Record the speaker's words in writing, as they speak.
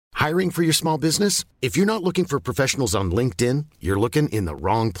Hiring for your small business? If you're not looking for professionals on LinkedIn, you're looking in the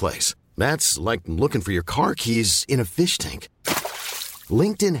wrong place. That's like looking for your car keys in a fish tank.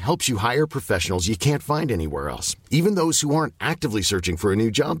 LinkedIn helps you hire professionals you can't find anywhere else, even those who aren't actively searching for a new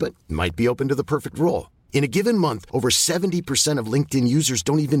job but might be open to the perfect role. In a given month, over 70% of LinkedIn users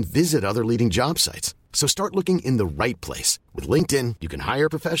don't even visit other leading job sites. So start looking in the right place. With LinkedIn, you can hire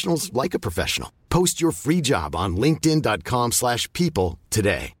professionals like a professional. Post your free job on linkedin.com/people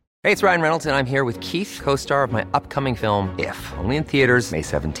today. Hey, it's Ryan Reynolds, and I'm here with Keith, co-star of my upcoming film, If, only in theaters May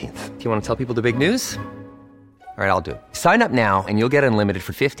 17th. Do you want to tell people the big news? All right, I'll do it. Sign up now and you'll get unlimited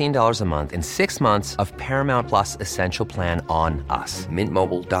for $15 a month and 6 months of Paramount Plus Essential Plan on us.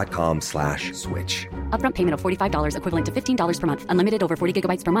 MintMobile.com/switch. Upfront payment of $45 equivalent to $15 per month. Unlimited over 40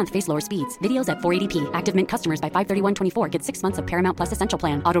 gigabytes per month. Face lower speeds. Videos at 480p. Active Mint customers by 531.24 get 6 months of Paramount Plus Essential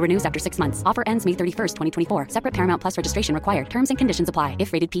Plan. Auto renews after 6 months. Offer ends May 31st, 2024. Separate Paramount Plus registration required. Terms and conditions apply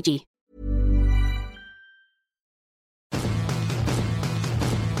if rated PG.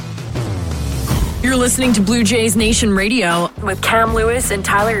 You're listening to Blue Jays Nation Radio with Cam Lewis and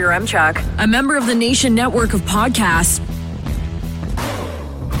Tyler Yaremchuk, a member of the Nation Network of podcasts.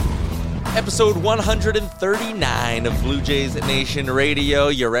 Episode 139 of Blue Jays Nation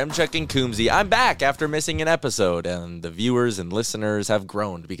Radio. Yaremchuk and Coombsy. I'm back after missing an episode, and the viewers and listeners have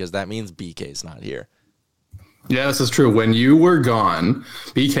groaned because that means BK's not here. Yeah, this is true. When you were gone,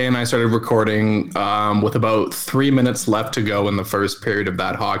 BK and I started recording with about 3 minutes left to go in the first period of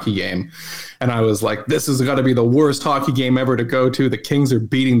that hockey game. And I was like, this has got to be the worst hockey game ever to go to. The Kings are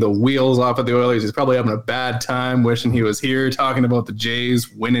beating the wheels off of the Oilers. He's probably having a bad time, wishing he was here, talking about the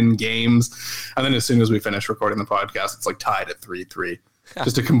Jays winning games. And then as soon as we finished recording the podcast, it's like tied at 3-3.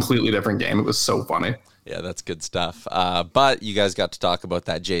 Just a completely different game. It was so funny. Yeah, that's good stuff. But you guys got to talk about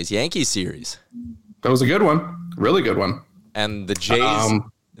that Jays-Yankees series. That was a good one. Really good one. And the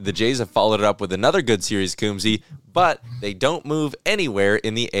Jays have followed it up with another good series, Coombsy, but they don't move anywhere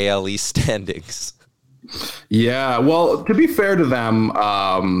in the AL East standings. Yeah, well, to be fair to them,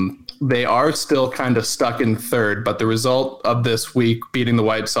 they are still kind of stuck in third, but the result of this week beating the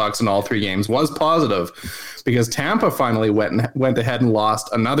White Sox in all 3 games was positive because Tampa finally went ahead and lost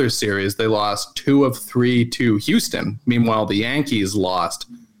another series. They lost 2 of 3 to Houston. Meanwhile, the Yankees lost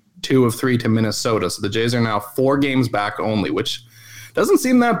 2 of 3 to Minnesota. So the Jays are now 4 games back only, which doesn't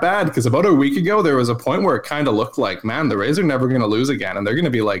seem that bad because about a week ago, there was a point where it kind of looked like, man, the Rays are never going to lose again. And they're going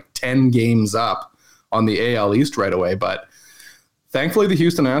to be like 10 games up on the AL East right away. But thankfully, the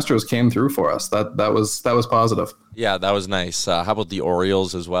Houston Astros came through for us. That was positive. Yeah, that was nice. How about the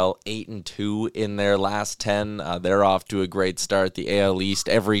Orioles as well? 8-2 in their last 10. They're off to a great start. The AL East,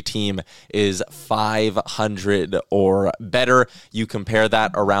 every team is 500 or better. You compare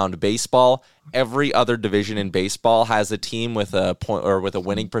that around baseball. Every other division in baseball has a team with a point or with a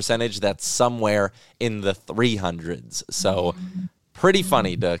winning percentage that's somewhere in the 300s. So pretty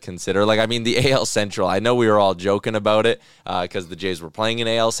funny to consider. Like, I mean, the AL Central, I know we were all joking about it because the Jays were playing an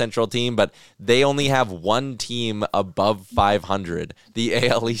AL Central team, but they only have one team above 500. The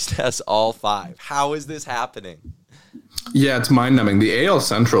AL East has all 5. How is this happening? Yeah, it's mind-numbing. The AL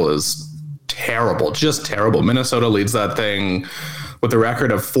Central is terrible, just terrible. Minnesota leads that thing with a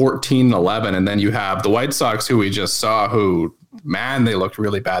record of 14-11, and then you have the White Sox, who we just saw, who, man, they looked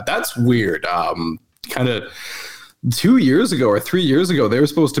really bad. That's weird. Kind of 2 years ago or 3 years ago, they were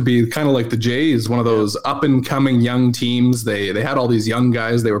supposed to be kind of like the Jays, one of those up-and-coming young teams. They had all these young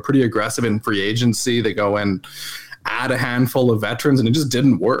guys. They were pretty aggressive in free agency. They go and add a handful of veterans, and it just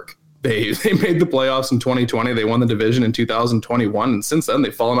didn't work. They made the playoffs in 2020. They won the division in 2021, and since then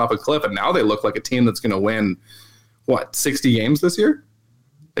they've fallen off a cliff, and now they look like a team that's going to win, 60 games this year?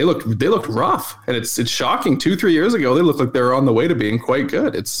 They looked rough, and it's shocking. 2-3 years ago, they looked like they were on the way to being quite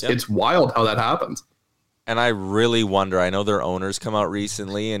good. It's wild how that happens. And I really wonder, I know their owners come out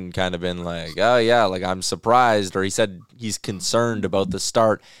recently and kind of been like, oh yeah, like I'm surprised, or he said he's concerned about the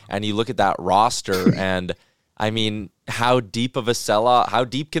start, and you look at that roster and I mean, how deep of a sell-off, how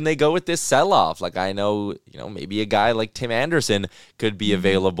deep can they go with this sell-off? Like, I know, maybe a guy like Tim Anderson could be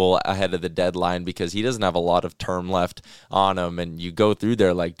available ahead of the deadline because he doesn't have a lot of term left on him. And you go through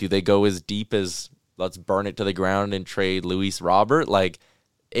there, like, do they go as deep as let's burn it to the ground and trade Luis Robert? Like,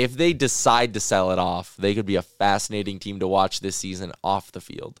 if they decide to sell it off, they could be a fascinating team to watch this season off the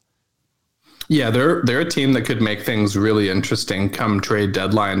field. Yeah, they're a team that could make things really interesting come trade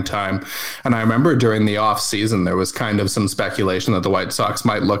deadline time. And I remember during the off season, there was kind of some speculation that the White Sox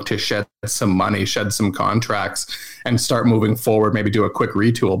might look to shed some money, shed some contracts, and start moving forward, maybe do a quick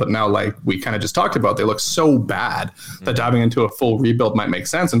retool. But now, like we kind of just talked about, they look so bad that diving into a full rebuild might make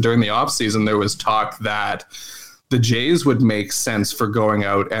sense. And during the off season, there was talk that the Jays would make sense for going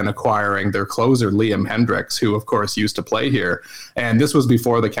out and acquiring their closer, Liam Hendriks, who, of course, used to play here. And this was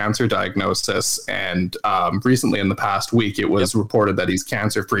before the cancer diagnosis. And recently, in the past week, it was reported that he's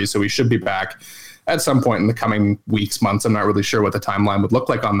cancer-free, so he should be back at some point in the coming weeks, months. I'm not really sure what the timeline would look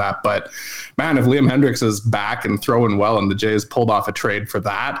like on that. But, man, if Liam Hendriks is back and throwing well and the Jays pulled off a trade for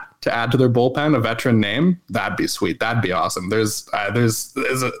that to add to their bullpen, a veteran name, that'd be sweet. That'd be awesome. I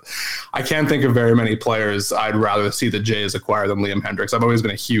can't think of very many players I'd rather see the Jays acquire than Liam Hendriks. I've always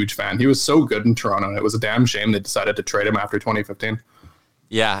been a huge fan. He was so good in Toronto, and it was a damn shame they decided to trade him after 2015.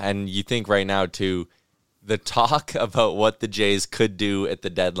 Yeah, and you think right now, too, the talk about what the Jays could do at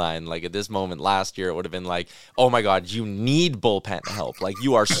the deadline, like at this moment last year, it would have been like, oh my God, you need bullpen help. Like,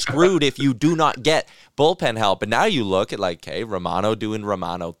 you are screwed if you do not get bullpen help. And now you look at like, hey, Romano doing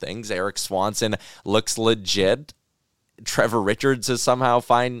Romano things. Eric Swanson looks legit. Trevor Richards has somehow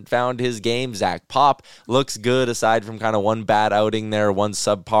found his game. Zach Pop looks good aside from kind of one bad outing there, one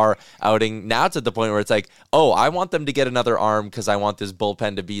subpar outing. Now it's at the point where it's like, oh, I want them to get another arm because I want this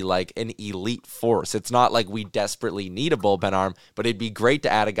bullpen to be like an elite force. It's not like we desperately need a bullpen arm, but it'd be great to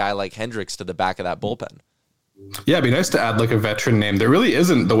add a guy like Hendriks to the back of that bullpen. Yeah, it'd be nice to add like a veteran name. There really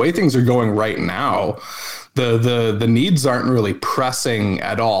isn't. The way things are going right now, the needs aren't really pressing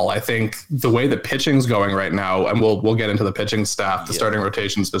at all. I think the way the pitching's going right now, and we'll get into the pitching staff, the starting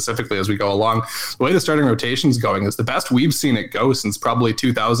rotation specifically as we go along. The way the starting rotation's going is the best we've seen it go since probably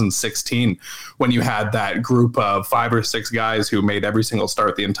 2016, when you had that group of 5 or 6 guys who made every single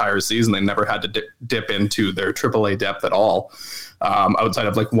start the entire season. They never had to dip into their AAA depth at all. Outside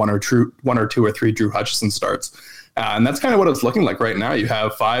of like one or two or three Drew Hutchison starts. And that's kind of what it's looking like right now. You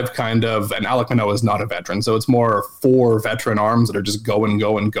have 5 kind of, and Alek Manoah is not a veteran, so it's more 4 veteran arms that are just go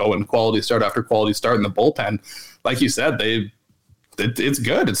and quality start after quality start in the bullpen. Like you said, it's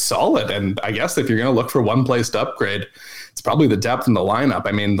good, it's solid. And I guess if you're going to look for one place to upgrade, it's probably the depth in the lineup.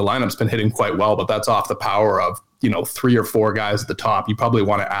 I mean, the lineup's been hitting quite well, but that's off the power of, 3 or 4 guys at the top. You probably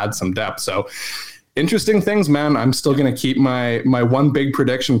want to add some depth. So interesting things, man. I'm still going to keep my one big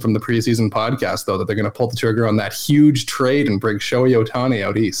prediction from the preseason podcast, though, that they're going to pull the trigger on that huge trade and bring Shohei Ohtani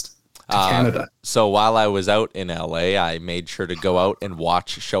out east to Canada. So while I was out in LA, I made sure to go out and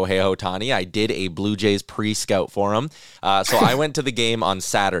watch Shohei Ohtani. I did a Blue Jays pre-scout for him. So I went to the game on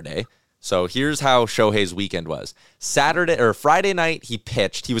Saturday. So here's how Shohei's weekend was. Friday night, he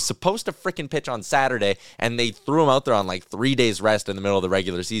pitched. He was supposed to freaking pitch on Saturday, and they threw him out there on like 3 days rest in the middle of the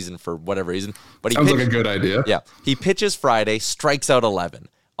regular season for whatever reason. But he Sounds pitched, like a good idea. Yeah. He pitches Friday, strikes out 11.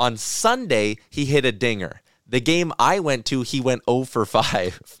 On Sunday, he hit a dinger. The game I went to, he went 0 for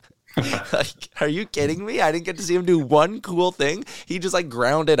 5. Like, are you kidding me? I didn't get to see him do one cool thing. He just like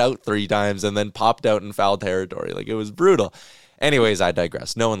grounded out 3 times and then popped out in foul territory. Like, it was brutal. Anyways, I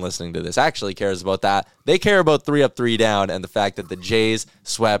digress. No one listening to this actually cares about that. They care about 3 up, 3 down and the fact that the Jays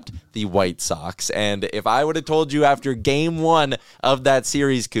swept the White Sox. And if I would have told you after game 1 of that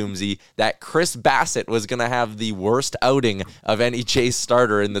series, Coombsy, that Chris Bassett was going to have the worst outing of any Jays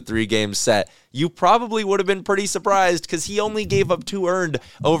starter in the 3-game set, you probably would have been pretty surprised because he only gave up 2 earned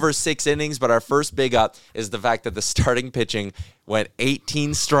over 6 innings. But our first big up is the fact that the starting pitching went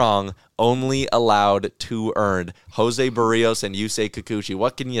 18 strong, only allowed 2 earned. Jose Barrios and Yusei Kikuchi.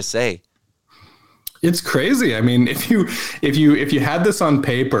 What can you say? It's crazy. I mean, if you had this on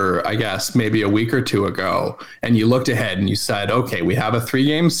paper, I guess maybe a week or 2 ago, and you looked ahead and you said, okay, we have a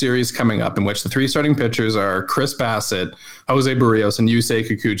 3-game series coming up in which the 3 starting pitchers are Chris Bassett, Jose Barrios, and Yusei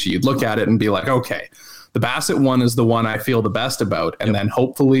Kikuchi. You'd look at it and be like, okay, the Bassett one is the one I feel the best about, and then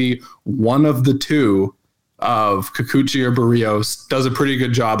hopefully one of the 2 of Kikuchi or Barrios does a pretty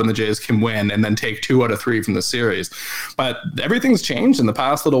good job and the Jays can win and then take 2 out of 3 from the series. But everything's changed in the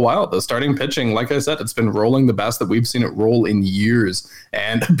past little while. The starting pitching, like I said, it's been rolling the best that we've seen it roll in years.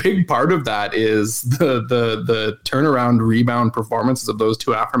 And a big part of that is the turnaround rebound performances of those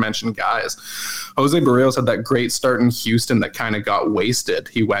 2 aforementioned guys. Jose Barrios had that great start in Houston that kind of got wasted.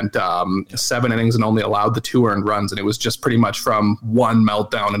 He went 7 innings and only allowed the 2 earned runs, and it was just pretty much from one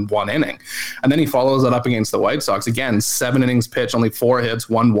meltdown in 1 inning. And then he follows that up against the White Sox. Again, 7 innings pitched, only 4 hits,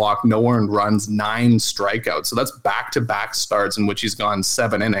 1 walk, no earned runs, 9 strikeouts. So that's back-to-back starts in which he's gone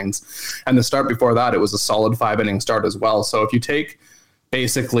 7 innings. And the start before that, it was a solid 5-inning start as well. So if you take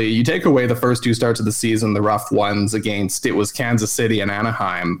away the first 2 starts of the season, the rough ones against, it was Kansas City and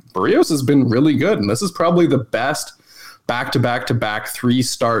Anaheim, Barrios has been really good. And this is probably the best back-to-back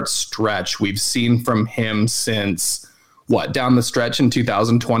 3-start stretch we've seen from him since, down the stretch in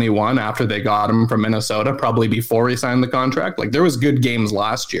 2021 after they got him from Minnesota, probably before he signed the contract. Like, there was good games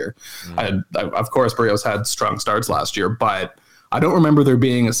last year. Of course, Barrios had strong starts last year, but I don't remember there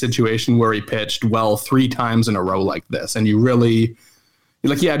being a situation where he pitched well 3 times in a row like this. And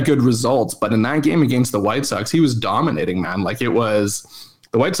he had good results, but in that game against the White Sox, he was dominating, man. Like, the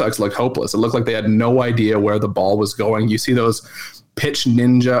White Sox looked hopeless. It looked like they had no idea where the ball was going. You see those pitch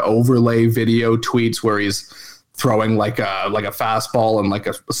ninja overlay video tweets where he's throwing like a fastball and like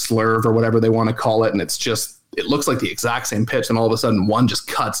a slurve or whatever they want to call it. And it looks like the exact same pitch. And all of a sudden one just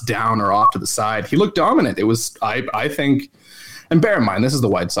cuts down or off to the side. He looked dominant. It was, I think, and bear in mind, this is the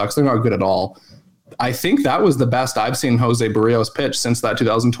White Sox. They're not good at all. I think that was the best I've seen Jose Barrios pitch since that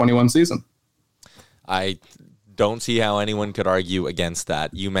 2021 season. I don't see how anyone could argue against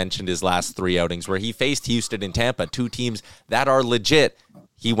that. You mentioned his last 3 outings where he faced Houston and Tampa, 2 teams that are legit.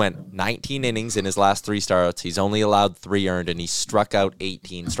 He went 19 innings in his last 3 starts. He's only allowed 3 earned, and he struck out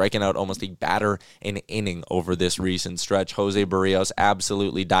 18, striking out almost a batter an inning over this recent stretch. Jose Barrios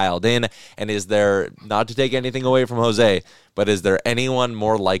absolutely dialed in. And is there, not to take anything away from Jose, but is there anyone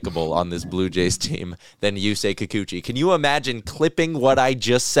more likable on this Blue Jays team than Yusei Kikuchi? Can you imagine clipping what I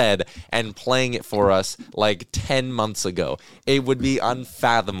just said and playing it for us like 10 months ago? It would be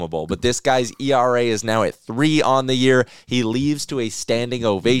unfathomable. But this guy's ERA is now at 3 on the year. He leaves to a standing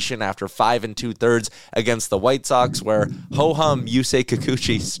ovation after 5 2/3 against the White Sox, where ho-hum Yusei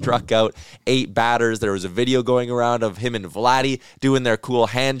Kikuchi struck out 8 batters. There was a video going around of him and Vladdy doing their cool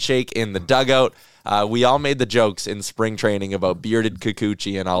handshake in the dugout. We all made the jokes in spring training about bearded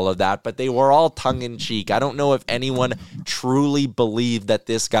Kikuchi and all of that, but they were all tongue-in-cheek. I don't know if anyone truly believed that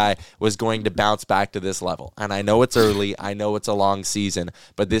this guy was going to bounce back to this level. And I know it's early. I know it's a long season,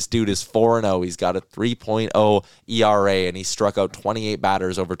 but this dude is 4-0. He's got a 3.0 ERA, and he struck out 28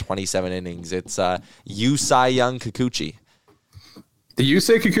 batters over 27 innings. It's Cy Young Kikuchi. The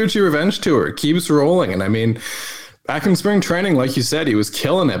Yusei Kikuchi Revenge Tour keeps rolling, and I mean, back in spring training, like you said, he was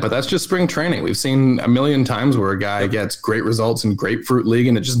killing it, but that's just spring training. We've seen a million times where a guy gets great results in Grapefruit League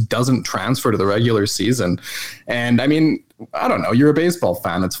and it just doesn't transfer to the regular season. And I mean, I don't know, you're a baseball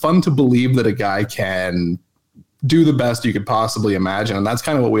fan. It's fun to believe that a guy can do the best you could possibly imagine. And that's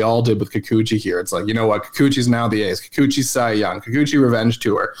kind of what we all did with Kikuchi here. It's like, you know what? Kikuchi's now the ace. Kikuchi Cy Young. Kikuchi Revenge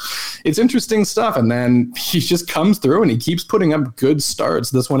Tour. It's interesting stuff. And then he just comes through and he keeps putting up good starts.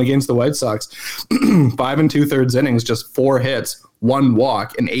 This one against the White Sox, 5 2/3 innings, just 4 hits, 1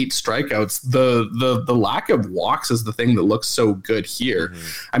 walk, and 8 strikeouts. The lack of walks is the thing that looks so good here.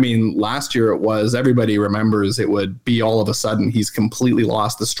 Mm-hmm. I mean, last year everybody remembers it would be all of a sudden he's completely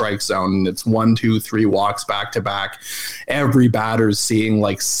lost the strike zone. And it's 1, 2, 3 walks back to back. Every batter's seeing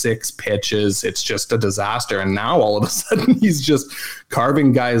like 6 pitches. It's just a disaster. And now all of a sudden he's just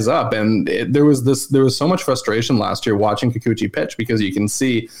carving guys up. And there was so much frustration last year watching Kikuchi pitch, because you can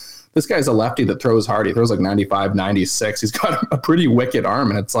see this guy's a lefty that throws hard. He throws like 95, 96. He's got a pretty wicked arm.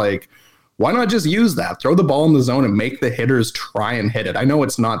 And it's like, why not just use that? Throw the ball in the zone and make the hitters try and hit it. I know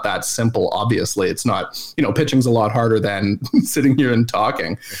it's not that simple. Obviously, it's not, pitching's a lot harder than sitting here and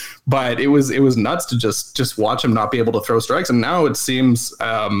talking. But it was nuts to just watch him not be able to throw strikes. And now it seems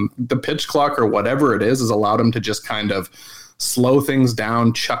the pitch clock or whatever it is has allowed him to just kind of slow things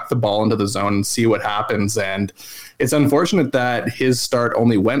down, chuck the ball into the zone and see what happens. And it's unfortunate that his start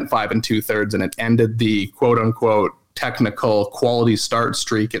only went 5 2/3 and it ended the quote unquote technical quality start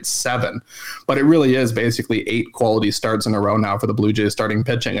streak at 7. But it really is basically 8 quality starts in a row now for the Blue Jays starting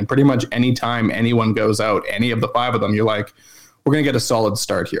pitching. And pretty much anytime anyone goes out, any of the 5 of them, you're like, we're going to get a solid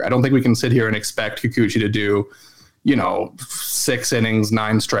start here. I don't think we can sit here and expect Kikuchi to do, 6 innings,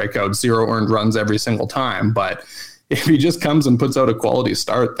 9 strikeouts, 0 earned runs every single time. But if he just comes and puts out a quality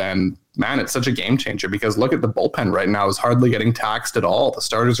start, then, man, it's such a game changer, because look at the bullpen right now is hardly getting taxed at all. The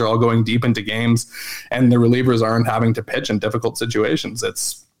starters are all going deep into games, and the relievers aren't having to pitch in difficult situations.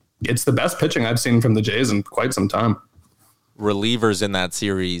 It's the best pitching I've seen from the Jays in quite some time. Relievers in that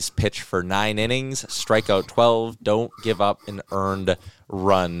series pitch for 9 innings, strike out 12, don't give up an earned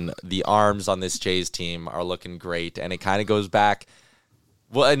run. The arms on this Jays team are looking great, and it kind of goes back.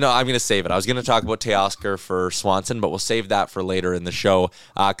 Well, no, I'm going to save it. I was going to talk about Teoscar for Swanson, but we'll save that for later in the show,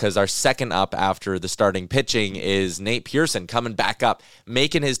 because our second up after the starting pitching is Nate Pearson coming back up,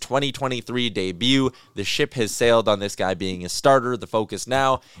 making his 2023 debut. The ship has sailed on this guy being a starter. The focus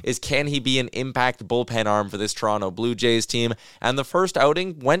now is, can he be an impact bullpen arm for this Toronto Blue Jays team? And the first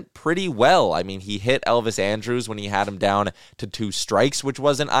outing went pretty well. I mean, he hit Elvis Andrus when he had him down to 2 strikes, which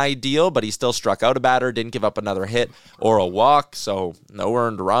wasn't ideal, but he still struck out a batter, didn't give up another hit or a walk, so no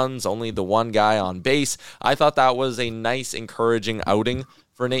earned runs, only the 1 guy on base. I thought that was a nice, encouraging outing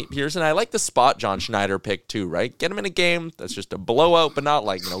for Nate Pearson. I like the spot John Schneider picked too, right? Get him in a game that's just a blowout, but not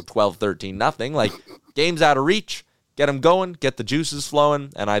like, 12-13, nothing. Like, game's out of reach, get him going, get the juices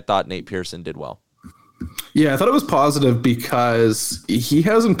flowing, and I thought Nate Pearson did well. Yeah, I thought it was positive because he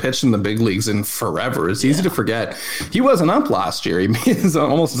hasn't pitched in the big leagues in forever. It's easy to forget. He wasn't up last year.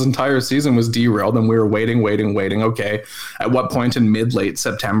 Almost his entire season was derailed, and we were waiting. Okay, at what point in late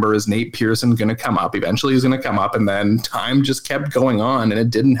September is Nate Pearson going to come up? Eventually he's going to come up, and then time just kept going on, and it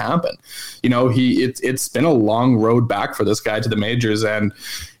didn't happen. It's been a long road back for this guy to the majors, and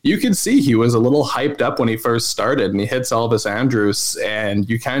you could see he was a little hyped up when he first started, and he hits Elvis Andrus, and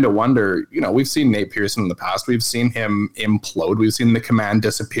you kind of wonder, we've seen Nate Pearson in the past. We've seen him implode. We've seen the command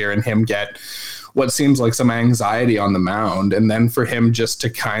disappear and him get what seems like some anxiety on the mound. And then for him just to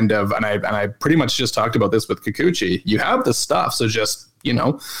kind of, and I pretty much just talked about this with Kikuchi, you have the stuff. So just,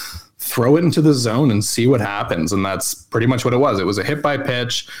 throw it into the zone and see what happens. And that's pretty much what it was. It was a hit by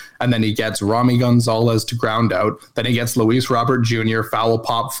pitch. And then he gets Rami Gonzalez to ground out. Then he gets Luis Robert Jr., foul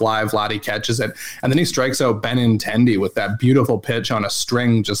pop fly. Vladdy catches it. And then he strikes out Benintendi with that beautiful pitch on a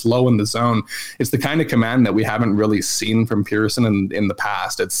string just low in the zone. It's the kind of command that we haven't really seen from Pearson in the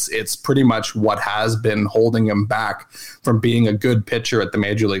past. It's pretty much what has been holding him back from being a good pitcher at the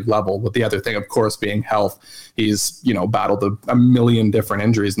major league level, with the other thing, of course, being health. He's, battled a million different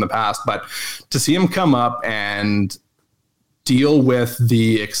injuries in the past. But to see him come up and deal with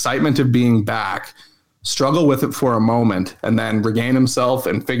the excitement of being back, struggle with it for a moment, and then regain himself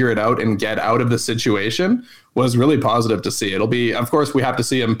and figure it out and get out of the situation was really positive to see. It'll be, of course, we have to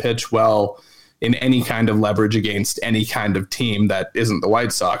see him pitch well in any kind of leverage against any kind of team that isn't the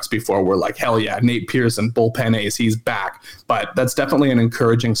White Sox before we're like, hell yeah, Nate Pearson, bullpen ace, he's back. But that's definitely an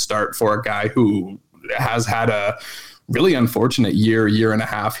encouraging start for a guy who has had a really unfortunate year and a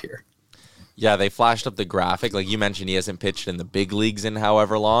half here. Yeah, they flashed up the graphic. Like you mentioned, he hasn't pitched in the big leagues in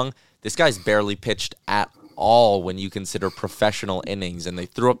however long. This guy's barely pitched at all when you consider professional innings. And they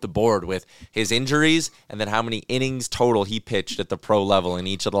threw up the board with his injuries and then how many innings total he pitched at the pro level in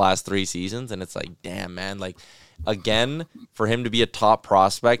each of the last 3 seasons. And it's like, damn, man, like, again, for him to be a top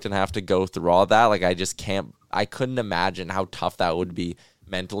prospect and have to go through all that, like, I couldn't imagine how tough that would be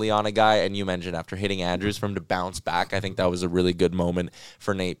mentally on a guy. And you mentioned after hitting Andrews, for him to bounce back, I think that was a really good moment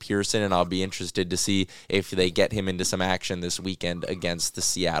for Nate Pearson, and I'll be interested to see if they get him into some action this weekend against the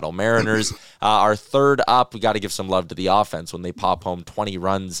Seattle Mariners. Our third up, we got to give some love to the offense when they pop home 20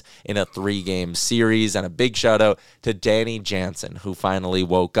 runs in a 3-game series, and a big shout out to Danny Jansen, who finally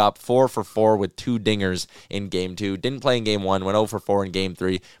woke up 4 for 4 with 2 dingers in game 2. Didn't play in game 1, went 0 for 4 in game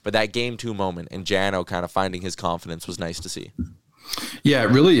 3, but that game 2 moment and Jano kind of finding his confidence was nice to see. Yeah,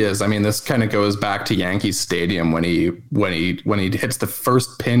 it really is. I mean, this kind of goes back to Yankee Stadium when he hits the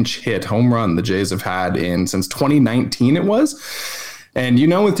first pinch hit home run the Jays have had since 2019 it was. And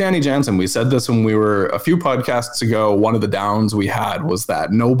with Danny Jansen, we said this when we were a few podcasts ago, one of the downs we had was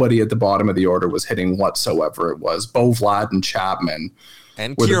that nobody at the bottom of the order was hitting whatsoever. It was Bo Vlad and Chapman.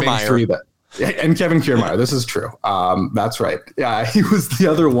 And were the big three and Kevin Kiermaier. This is true. That's right. Yeah, he was the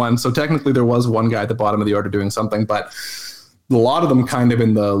other one. So technically there was one guy at the bottom of the order doing something, but a lot of them kind of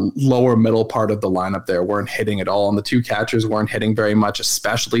in the lower middle part of the lineup there weren't hitting at all. And the 2 catchers weren't hitting very much,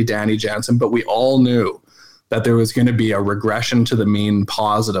 especially Danny Jansen. But we all knew that there was going to be a regression to the mean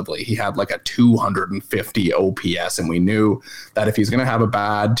positively. He had like a 250 OPS. And we knew that if he's going to have a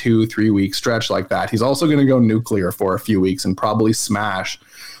bad 2-3 week stretch like that, he's also going to go nuclear for a few weeks and probably smash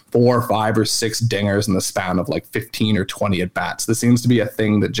 4, 5, or 6 dingers in the span of like 15 or 20 at bats. This seems to be a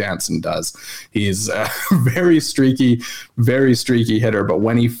thing that Jansen does. He's a very streaky hitter, but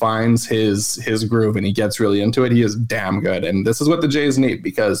when he finds his groove and he gets really into it, he is damn good. And this is what the Jays need,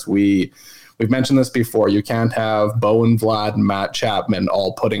 because we've mentioned this before. You can't have Bo and Vlad and Matt Chapman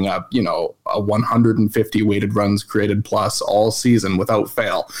all putting up, a 150 weighted runs created plus all season without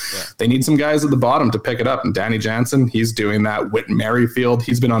fail. Yeah. They need some guys at the bottom to pick it up. And Danny Jansen, he's doing that. Whit Merrifield,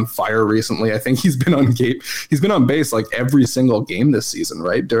 he's been on fire recently. I think he's been on base like every single game this season,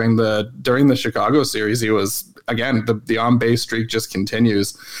 right? During the Chicago series, he was, again, the on-base streak just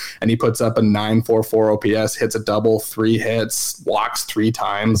continues, and he puts up a 944 OPS, hits a double, 3 hits, walks 3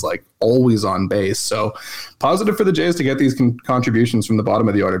 times, like always on base. So positive for the Jays to get these contributions from the bottom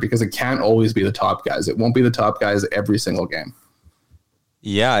of the order, because it can't always be the top guys. It won't be the top guys every single game.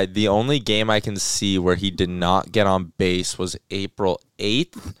 Yeah, the only game I can see where he did not get on base was April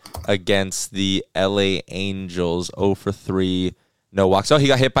 8th against the LA Angels, 0 for 3. No walks. Oh, he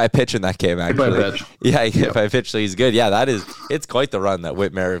got hit by a pitch in that game, actually. Hit by a pitch. Yeah, he hit by a pitch, so he's good. Yeah, it's quite the run that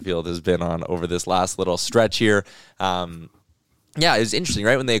Whit Merrifield has been on over this last little stretch here. Yeah, it was interesting,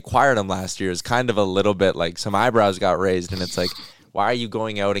 right? When they acquired him last year, it was kind of a little bit like some eyebrows got raised, and it's like, why are you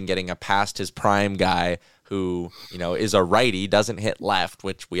going out and getting a past his prime guy who, is a righty, doesn't hit left,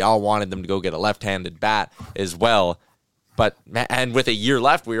 which we all wanted them to go get a left-handed bat as well. And with a year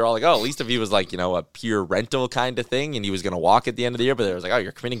left, we were all like, oh, at least if he was like, a pure rental kind of thing and he was going to walk at the end of the year, but it was like, oh,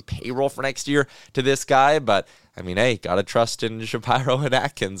 you're committing payroll for next year to this guy. But I mean, hey, got to trust in Shapiro and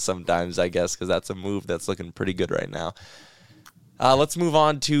Atkins sometimes, I guess, because that's a move that's looking pretty good right now. Let's move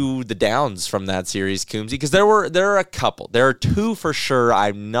on to the downs from that series, Coombsy, because there are a couple. There are two for sure.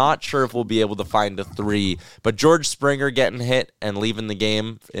 I'm not sure if we'll be able to find a three, but George Springer getting hit and leaving the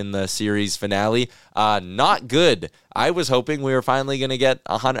game in the series finale, not good. I was hoping we were finally going to get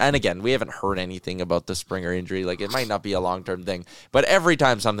 100, and again, we haven't heard anything about the Springer injury. Like, it might not be a long-term thing, but every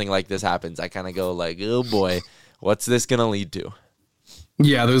time something like this happens, I kind of go like, oh boy, what's this going to lead to?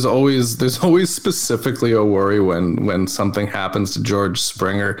 Yeah, there's always specifically a worry when something happens to George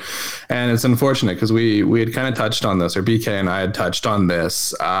Springer, and it's unfortunate because we had kind of touched on this, or BK and I had touched on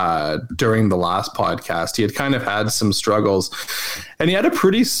this during the last podcast. He had kind of had some struggles, and he had a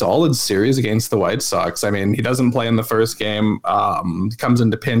pretty solid series against the White Sox. I mean, he doesn't play in the first game, comes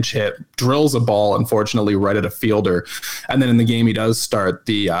into pinch hit, drills a ball, unfortunately, right at a fielder, and then in the game he does start.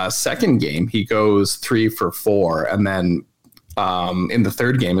 The second game, he goes 3 for 4, and then in the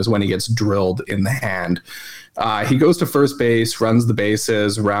third game is when he gets drilled in the hand. He goes to first base, runs the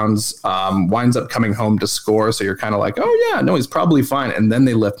bases, winds up coming home to score. So you're kind of like, oh yeah, no, he's probably fine. And then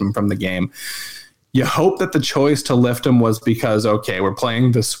they lift him from the game. You hope that the choice to lift him was because, okay, we're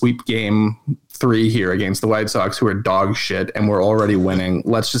playing the sweep game 3 here against the White Sox, who are dog shit, and we're already winning.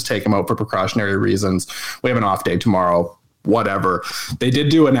 Let's just take him out for precautionary reasons. We have an off day tomorrow. Whatever. They did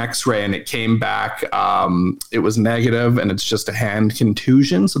do an x-ray and it came back. It was negative and it's just a hand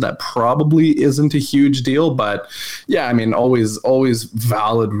contusion. So that probably isn't a huge deal, but yeah, I mean, always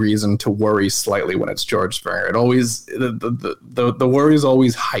valid reason to worry slightly when it's George Springer. It always, the worry is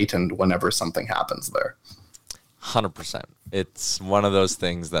always heightened whenever something happens there. 100%. It's one of those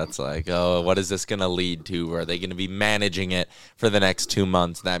things that's like, oh, what is this going to lead to? Are they going to be managing it for the next 2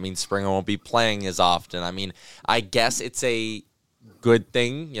 months? That means Springer won't be playing as often. I mean, I guess it's a good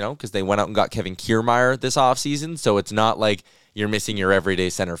thing, because they went out and got Kevin Kiermaier this offseason, so it's not like you're missing your everyday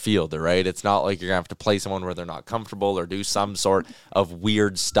center fielder, right? It's not like you're going to have to play someone where they're not comfortable or do some sort of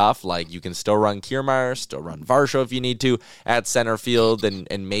weird stuff. Like, you can still run Kiermaier, still run Varsho if you need to at center field,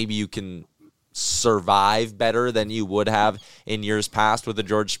 and maybe you can survive better than you would have in years past with a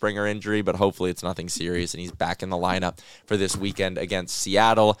George Springer injury, but hopefully it's nothing serious and he's back in the lineup for this weekend against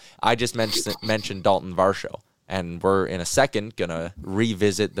Seattle. I just mentioned Dalton Varsho, and we're in a second going to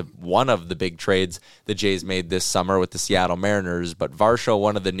revisit one of the big trades the Jays made this summer with the Seattle Mariners, but Varsho,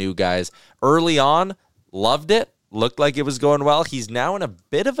 one of the new guys, early on, loved it. Looked like it was going well. He's now in a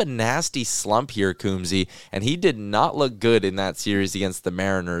bit of a nasty slump here, Coombsy, and he did not look good in that series against the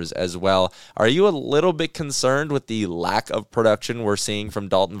Mariners as well. Are you a little bit concerned with the lack of production we're seeing from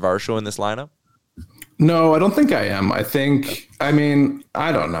Dalton Varsho in this lineup? No, I don't think I am. I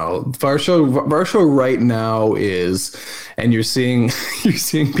don't know. Varsho right now is, and you're seeing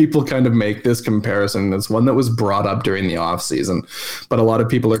people kind of make this comparison. It's one that was brought up during the offseason, but a lot of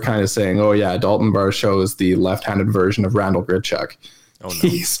people are kind of saying, oh yeah, Dalton Varsho is the left-handed version of Randall Grichuk. Oh, no.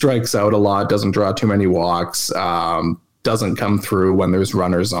 He strikes out a lot, doesn't draw too many walks, doesn't come through when there's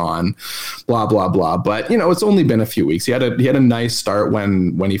runners on, blah, blah, blah. But, it's only been a few weeks. He had a nice start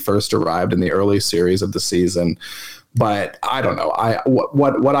when he first arrived in the early series of the season. But I don't know.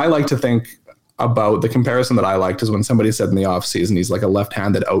 What I like to think about, the comparison that I liked, is when somebody said in the offseason he's like a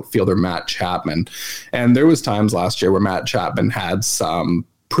left-handed outfielder Matt Chapman. And there was times last year where Matt Chapman had some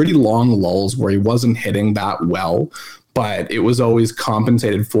pretty long lulls where he wasn't hitting that well, but it was always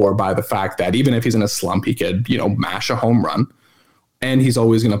compensated for by the fact that even if he's in a slump, he could, mash a home run, and he's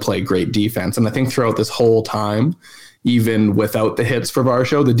always going to play great defense. And I think throughout this whole time, even without the hits for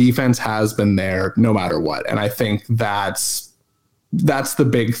Varsho, the defense has been there no matter what. And I think that's the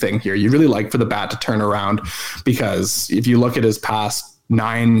big thing here. You really like for the bat to turn around, because if you look at his past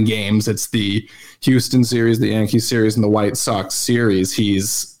 9 games, it's the Houston series, the Yankees series, and the White Sox series.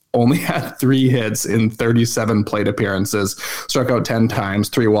 He's only had 3 hits in 37 plate appearances, struck out 10 times,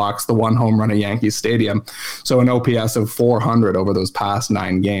 3 walks, the 1 home run at Yankee Stadium. So an OPS of 400 over those past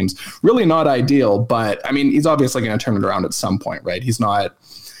 9 games. Really not ideal, but I mean, he's obviously going to turn it around at some point, right?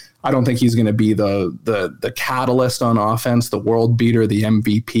 I don't think he's going to be the catalyst on offense, the world beater, the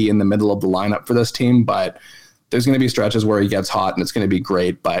MVP in the middle of the lineup for this team, but there's going to be stretches where he gets hot and it's going to be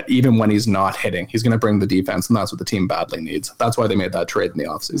great. But even when he's not hitting, he's going to bring the defense, and that's what the team badly needs. That's why they made that trade in the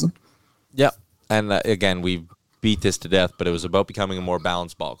offseason. Yeah. And again, we beat this to death, but it was about becoming a more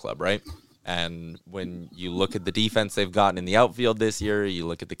balanced ball club, right? And when you look at the defense they've gotten in the outfield this year, you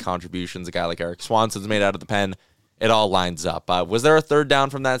look at the contributions a guy like Eric Swanson's made out of the pen, it all lines up. Was there a third down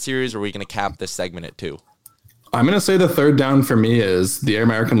from that series, or are we going to cap this segment at 2? I'm going to say the third down for me is the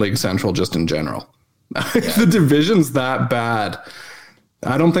American League Central just in general. If the division's that bad,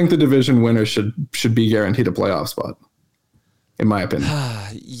 I don't think the division winner should be guaranteed a playoff spot, in my opinion.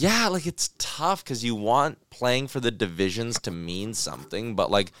 Yeah, like it's tough because you want playing for the divisions to mean something,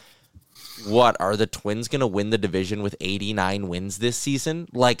 but like, what, are the Twins going to win the division with 89 wins this season?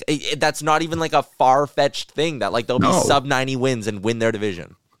 Like, that's not even like a far-fetched thing that like they'll be sub 90 wins and win their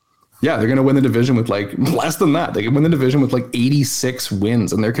division. Yeah, they're going to win the division with like less than that. They could win the division with like 86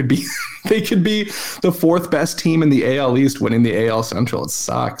 wins, and they could be the fourth best team in the AL East winning the AL Central. It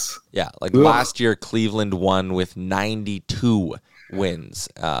sucks. Yeah, like last year, Cleveland won with 92 wins,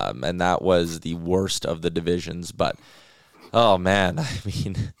 and that was the worst of the divisions. But, oh man, I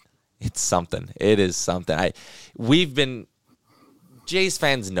mean, it's something. It is something. Jays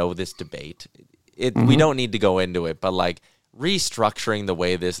fans know this debate. We don't need to go into it, but like, restructuring the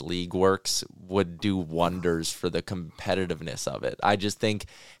way this league works would do wonders for the competitiveness of it. I just think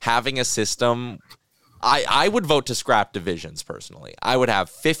having a system, I would vote to scrap divisions personally. I would have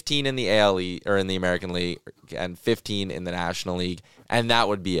 15 in the AL or in the American League and 15 in the National League, and that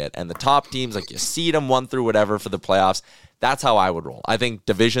would be it. And the top teams, like you seed them 1 through whatever for the playoffs. That's how I would roll. I think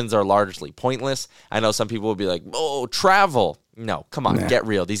divisions are largely pointless. I know some people will be like, oh, travel. No, come on, get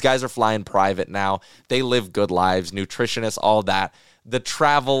real. These guys are flying private now. They live good lives, nutritionists, all that. The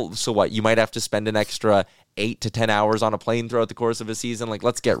travel, so what? You might have to spend an extra 8 to 10 hours on a plane throughout the course of a season. Like,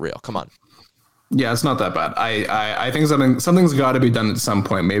 let's get real. Come on. Yeah, it's not that bad. I think something's got to be done at some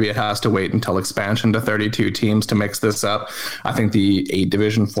point. Maybe it has to wait until expansion to 32 teams to mix this up. I think the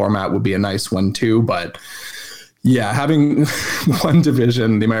 8-division format would be a nice one too, but yeah, having one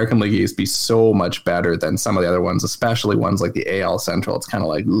division, the American League East, be so much better than some of the other ones, especially ones like the AL Central. It's kind of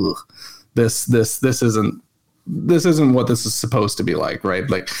like, ugh, this isn't what this is supposed to be like, right?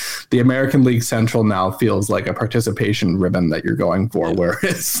 Like the American League Central now feels like a participation ribbon that you're going for, where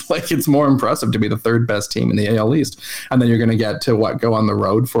it's like it's more impressive to be the third best team in the AL East, and then you're going to get to go on the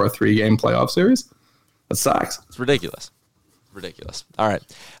road for a 3-game playoff series. That sucks. It's ridiculous. All right.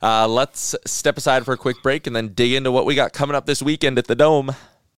 Let's step aside for a quick break and then dig into what we got coming up this weekend at the Dome.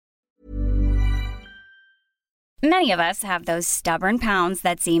 Many of us have those stubborn pounds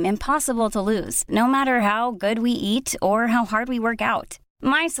that seem impossible to lose, no matter how good we eat or how hard we work out.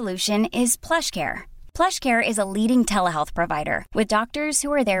 My solution is PlushCare. PlushCare is a leading telehealth provider with doctors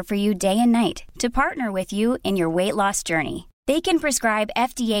who are there for you day and night to partner with you in your weight loss journey. They can prescribe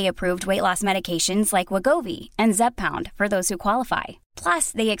FDA-approved weight loss medications like Wegovy and Zepbound for those who qualify.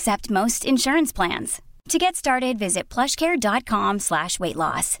 Plus, they accept most insurance plans. To get started, visit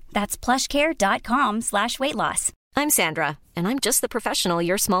plushcare.com/weightloss. That's plushcare.com/weightloss. I'm Sandra, and I'm just the professional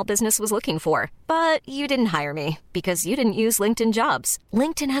your small business was looking for. But you didn't hire me because you didn't use LinkedIn Jobs.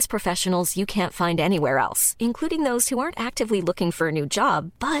 LinkedIn has professionals you can't find anywhere else, including those who aren't actively looking for a new job,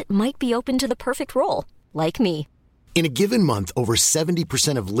 but might be open to the perfect role, like me. In a given month, over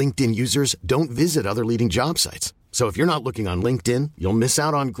 70% of LinkedIn users don't visit other leading job sites. So if you're not looking on LinkedIn, you'll miss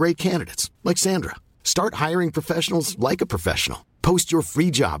out on great candidates like Sandra. Start hiring professionals like a professional. Post your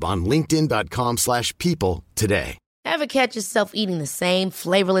free job on linkedin.com/people today. Ever catch yourself eating the same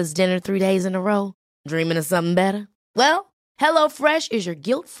flavorless dinner 3 days in a row? Dreaming of something better? Well, HelloFresh is your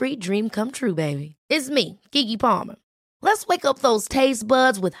guilt-free dream come true, baby. It's me, Keke Palmer. Let's wake up those taste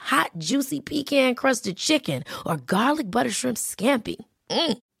buds with hot, juicy pecan-crusted chicken or garlic butter shrimp scampi.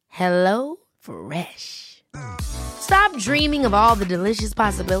 Hello Fresh. Stop dreaming of all the delicious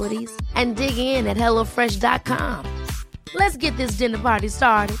possibilities and dig in at HelloFresh.com. Let's get this dinner party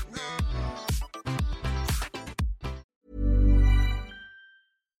started.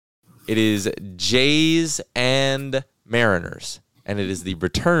 It is Jays and Mariners. And it is the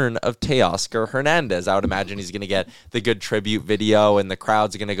return of Teoscar Hernandez. I would imagine he's going to get the good tribute video, and the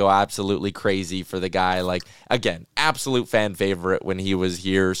crowd's going to go absolutely crazy for the guy. Like, again, absolute fan favorite when he was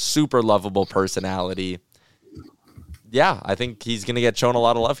here. Super lovable personality. Yeah, I think he's going to get shown a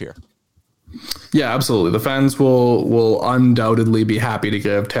lot of love here. Yeah, absolutely. The fans will undoubtedly be happy to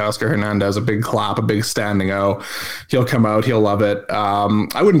give Teoscar Hernandez a big clap, a big standing O. He'll come out, he'll love it.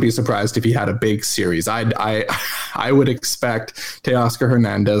 I wouldn't be surprised if he had a big series. I would expect Teoscar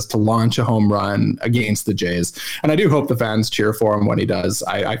Hernandez to launch a home run against the Jays, and I do hope the fans cheer for him when he does.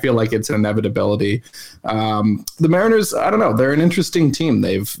 I feel like it's an inevitability. The Mariners, I don't know, they're an interesting team.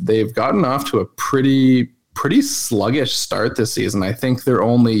 They've gotten off to a pretty sluggish start this season. I think they're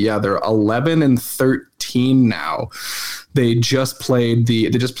 11-13 now. They just played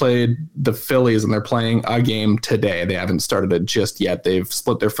the Phillies, and they're playing a game today. They haven't started it just yet. They've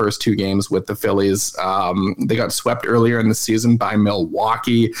split their first 2 games with the Phillies. They got swept earlier in the season by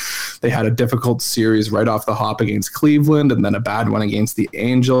Milwaukee. They had a difficult series right off the hop against Cleveland, and then a bad one against the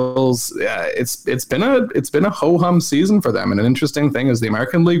Angels. It's been a ho-hum season for them. And an interesting thing is the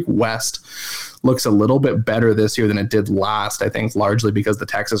American League West looks a little bit better this year than it did last, I think largely because the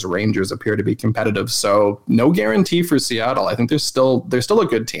Texas Rangers appear to be competitive. So no guarantee for Seattle. I think they're still a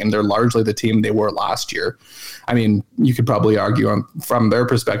good team. They're largely the team they were last year. I mean, you could probably argue from their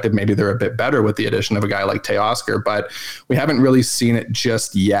perspective, maybe they're a bit better with the addition of a guy like Teoscar, but we haven't really seen it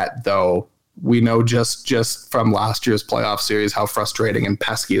just yet, though. We know just from last year's playoff series how frustrating and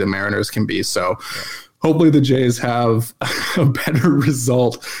pesky the Mariners can be. So hopefully the Jays have a better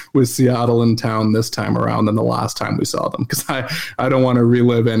result with Seattle in town this time around than the last time we saw them, because I don't want to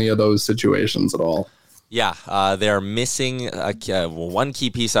relive any of those situations at all. Yeah, they're missing one key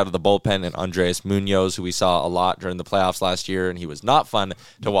piece out of the bullpen, and Andres Munoz, who we saw a lot during the playoffs last year, and he was not fun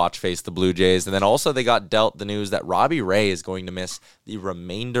to watch face the Blue Jays. And then also they got dealt the news that Robbie Ray is going to miss the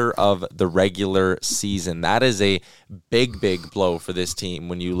remainder of the regular season. That is a big blow for this team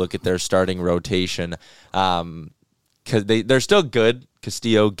when you look at their starting rotation, because they're still good.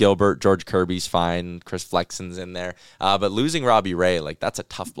 Castillo, Gilbert, George Kirby's fine, Chris Flexen's in there, but losing Robbie Ray, that's a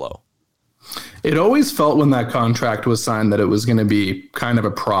tough blow. It always felt when that contract was signed that it was going to be kind of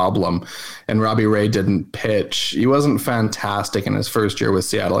a problem, and Robbie Ray didn't pitch. He wasn't fantastic in his first year with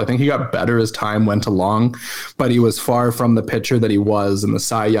Seattle. I think he got better as time went along, but he was far from the pitcher that he was in the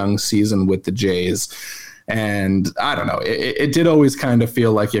Cy Young season with the Jays. And I don't know, it did always kind of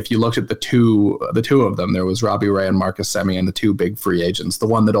feel like if you looked at the two of them, there was Robbie Ray and Marcus Semien, the two big free agents. The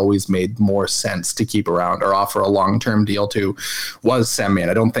one that always made more sense to keep around or offer a long-term deal to was Semien.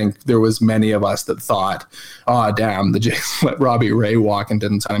 I don't think there was many of us that thought, oh, damn, the Jays let Robbie Ray walk and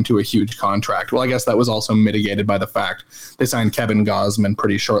didn't sign him to a huge contract. Well, I guess that was also mitigated by the fact they signed Kevin Gausman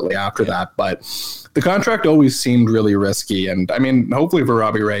pretty shortly after that. But the contract always seemed really risky. And I mean, hopefully for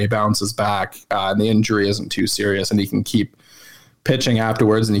Robbie Ray, he bounces back and the injury isn't too serious and he can keep pitching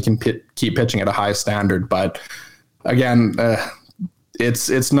afterwards and he can keep pitching at a high standard. But again,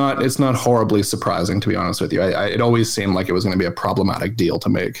 it's not horribly surprising, to be honest with you. It always seemed like it was going to be a problematic deal to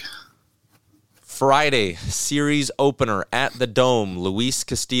make. Friday, series opener at the Dome, Luis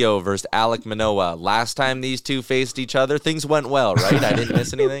Castillo versus Alek Manoah. Last time these two faced each other, things went well, right? I didn't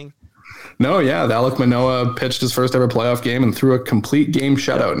miss anything? No, yeah. Alek Manoah pitched his first ever playoff game and threw a complete game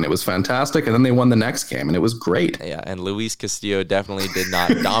shutout, and it was fantastic. And then they won the next game, and it was great. Yeah, and Luis Castillo definitely did not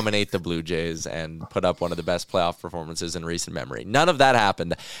dominate the Blue Jays and put up one of the best playoff performances in recent memory. None of that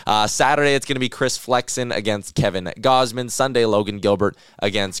happened. Saturday, it's going to be Chris Flexen against Kevin Gausman. Sunday, Logan Gilbert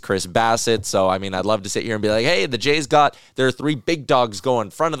against Chris Bassett. So, I mean, I'd love to sit here and be like, hey, the Jays got their three big dogs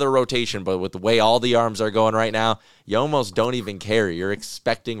going front of the rotation, but with the way all the arms are going right now, you almost don't even care. You're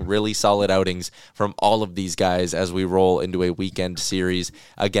expecting really solid outings from all of these guys as we roll into a weekend series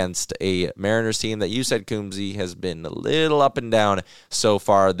against a Mariners team that you said, Coombsy, has been a little up and down so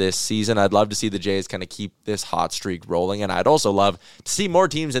far this season. I'd love to see the Jays kind of keep this hot streak rolling, and I'd also love to see more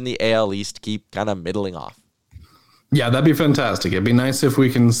teams in the AL East keep kind of middling off. Yeah, that'd be fantastic. It'd be nice if we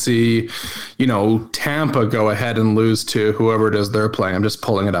can see, Tampa go ahead and lose to whoever it is they're playing. I'm just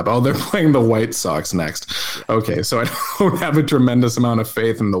pulling it up. Oh, they're playing the White Sox next. Okay, so I don't have a tremendous amount of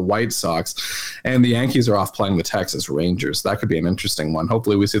faith in the White Sox. And the Yankees are off playing the Texas Rangers. That could be an interesting one.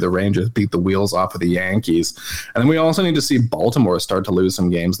 Hopefully we see the Rangers beat the wheels off of the Yankees. And then we also need to see Baltimore start to lose some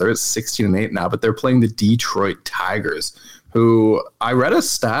games. They're at 16-8 now, but they're playing the Detroit Tigers, who I read a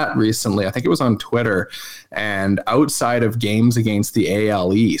stat recently, I think it was on Twitter, and outside of games against the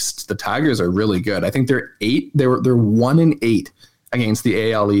AL East, the Tigers are really good. I think they're 1-8 against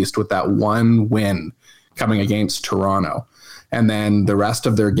the AL East with that one win coming against Toronto. And then the rest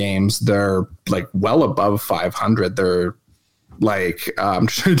of their games, they're well above 500. They're I'm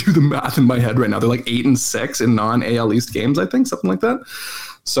trying to do the math in my head right now. They're 8-6 in non-AL East games, I think, something like that.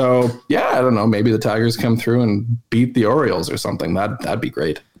 So, yeah, I don't know. Maybe the Tigers come through and beat the Orioles or something. That'd be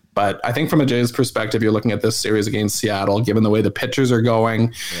great. But I think from a Jays perspective, you're looking at this series against Seattle, given the way the pitchers are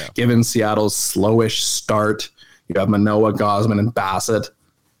going, given Seattle's slowish start. You have Manoah, Gausman, and Bassett.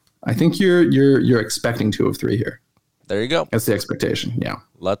 I think you're expecting 2 of 3 here. There you go. That's the expectation, yeah.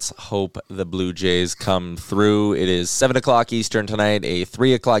 Let's hope the Blue Jays come through. It is 7 o'clock Eastern tonight, a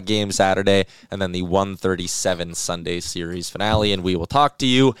 3 o'clock game Saturday, and then the 1:37 Sunday series finale, and we will talk to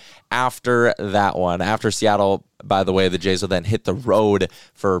you after that one. After Seattle, by the way, the Jays will then hit the road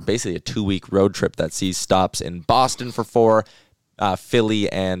for basically a 2-week road trip that sees stops in Boston for 4, Philly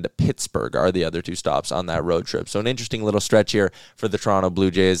and Pittsburgh are the other 2 stops on that road trip. So an interesting little stretch here for the Toronto Blue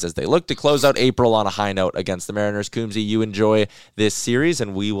Jays as they look to close out April on a high note against the Mariners. Coombsy, you enjoy this series,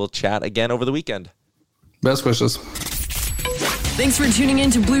 and we will chat again over the weekend. Best wishes. Thanks for tuning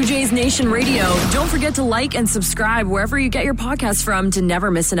in to Blue Jays Nation Radio. Don't forget to like and subscribe wherever you get your podcasts from to never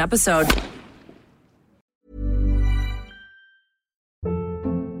miss an episode.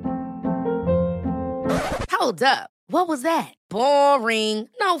 Hold up. What was that? Boring.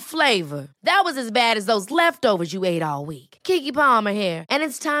 No flavor. That was as bad as those leftovers you ate all week. Keke Palmer here, and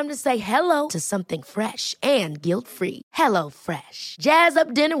it's time to say hello to something fresh and guilt-free. Hello Fresh. Jazz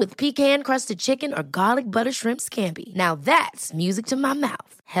up dinner with pecan-crusted chicken or garlic butter shrimp scampi. Now that's music to my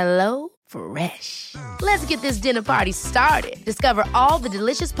mouth. Hello Fresh. Let's get this dinner party started. Discover all the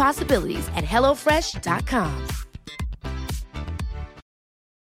delicious possibilities at HelloFresh.com.